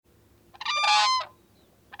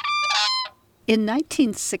In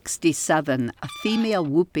 1967, a female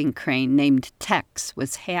whooping crane named Tex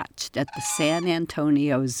was hatched at the San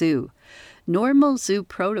Antonio Zoo. Normal zoo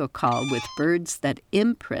protocol with birds that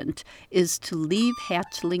imprint is to leave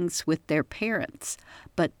hatchlings with their parents,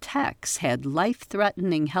 but Tex had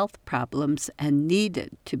life-threatening health problems and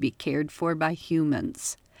needed to be cared for by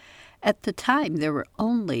humans. At the time, there were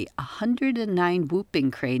only 109 whooping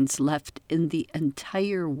cranes left in the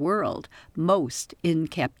entire world, most in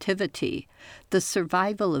captivity. The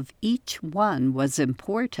survival of each one was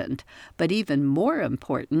important, but even more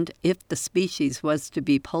important, if the species was to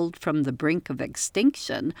be pulled from the brink of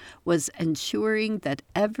extinction, was ensuring that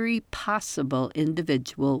every possible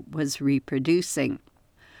individual was reproducing.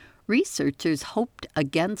 Researchers hoped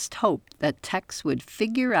against hope that Tex would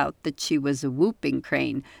figure out that she was a whooping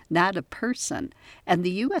crane, not a person, and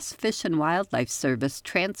the U.S. Fish and Wildlife Service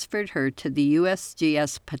transferred her to the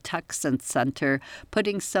USGS Patuxent Center,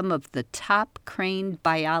 putting some of the top crane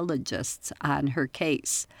biologists on her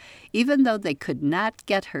case. Even though they could not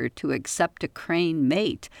get her to accept a crane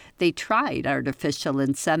mate, they tried artificial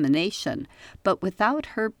insemination, but without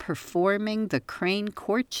her performing the crane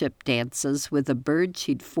courtship dances with a bird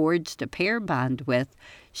she'd forged a pair bond with,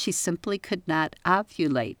 she simply could not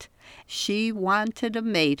ovulate. She wanted a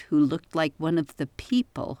mate who looked like one of the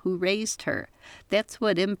people who raised her. That's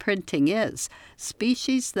what imprinting is.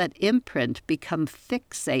 Species that imprint become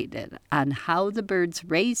fixated on how the birds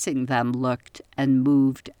raising them looked and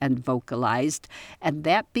moved and vocalized, and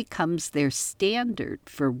that becomes their standard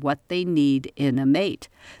for what they need in a mate.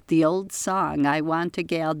 The old song, "I want a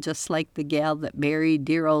gal just like the gal that married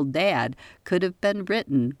dear old dad," could have been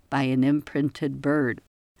written by an imprinted bird.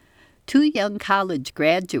 Two young college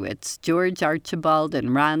graduates, George Archibald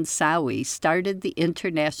and Ron Sowie, started the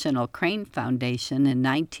International Crane Foundation in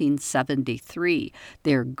 1973,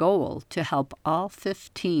 their goal to help all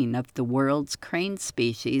 15 of the world's crane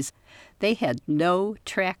species. They had no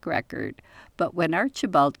track record, but when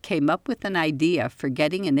Archibald came up with an idea for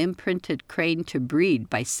getting an imprinted crane to breed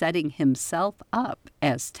by setting himself up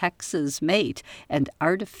as Tex's mate and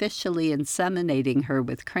artificially inseminating her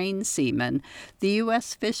with crane semen, the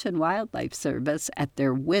U.S. Fish and Wildlife Service, at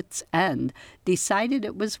their wits' end, decided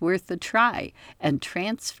it was worth a try and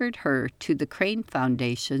transferred her to the Crane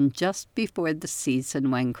Foundation just before the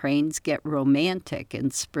season when cranes get romantic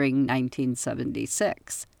in spring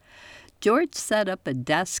 1976. George set up a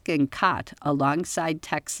desk and cot alongside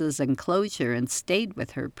Tex's enclosure and stayed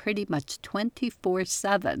with her pretty much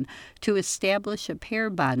 24/7 to establish a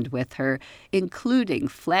pair bond with her, including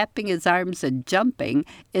flapping his arms and jumping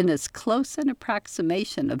in as close an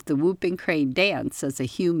approximation of the whooping crane dance as a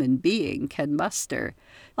human being can muster.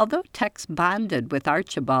 Although Tex bonded with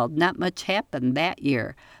Archibald, not much happened that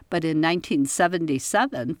year, but in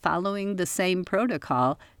 1977, following the same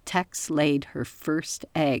protocol, Tex laid her first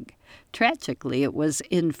egg. Tragically, it was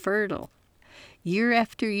infertile. Year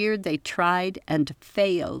after year, they tried and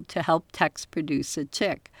failed to help Tex produce a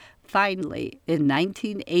chick. Finally, in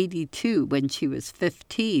 1982, when she was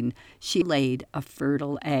 15, she laid a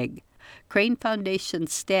fertile egg. Crane Foundation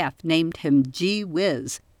staff named him Gee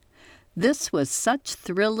Whiz. This was such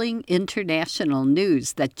thrilling international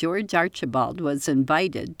news that George Archibald was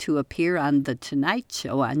invited to appear on The Tonight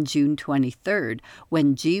Show on June 23rd,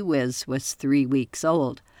 when Gee Whiz was 3 weeks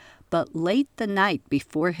old. But late the night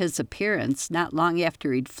before his appearance, not long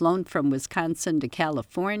after he'd flown from Wisconsin to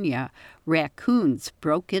California, raccoons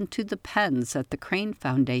broke into the pens at the Crane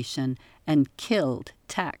Foundation and killed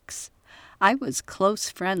Tex. I was close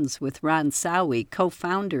friends with Ron Sowie,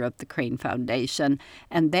 co-founder of the Crane Foundation,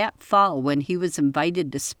 and that fall when he was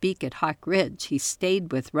invited to speak at Hawk Ridge, he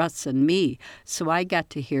stayed with Russ and me, so I got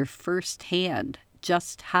to hear firsthand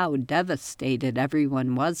just how devastated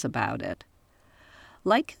everyone was about it.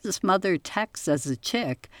 Like his mother Tex as a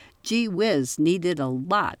chick, Gee Whiz needed a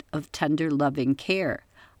lot of tender, loving care.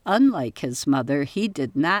 Unlike his mother, he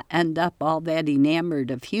did not end up all that enamored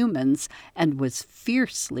of humans and was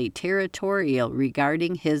fiercely territorial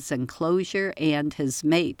regarding his enclosure and his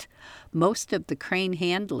mate. Most of the crane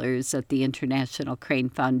handlers at the International Crane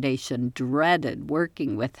Foundation dreaded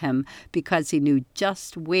working with him because he knew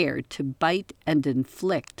just where to bite and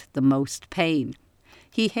inflict the most pain.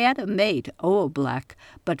 He had a mate, Oobleck,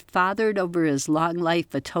 but fathered over his long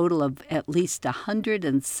life a total of at least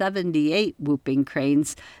 178 whooping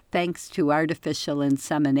cranes thanks to artificial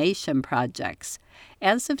insemination projects.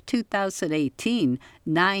 As of 2018,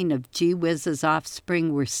 9 of Gee Whiz's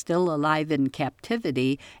offspring were still alive in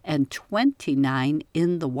captivity and 29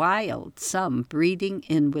 in the wild, some breeding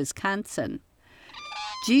in Wisconsin.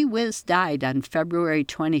 Gee Whiz died on February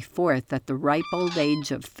 24th at the ripe old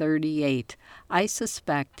age of 38. I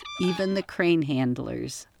suspect even the crane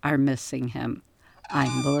handlers are missing him.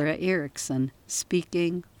 I'm Laura Erickson,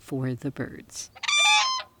 speaking for the birds.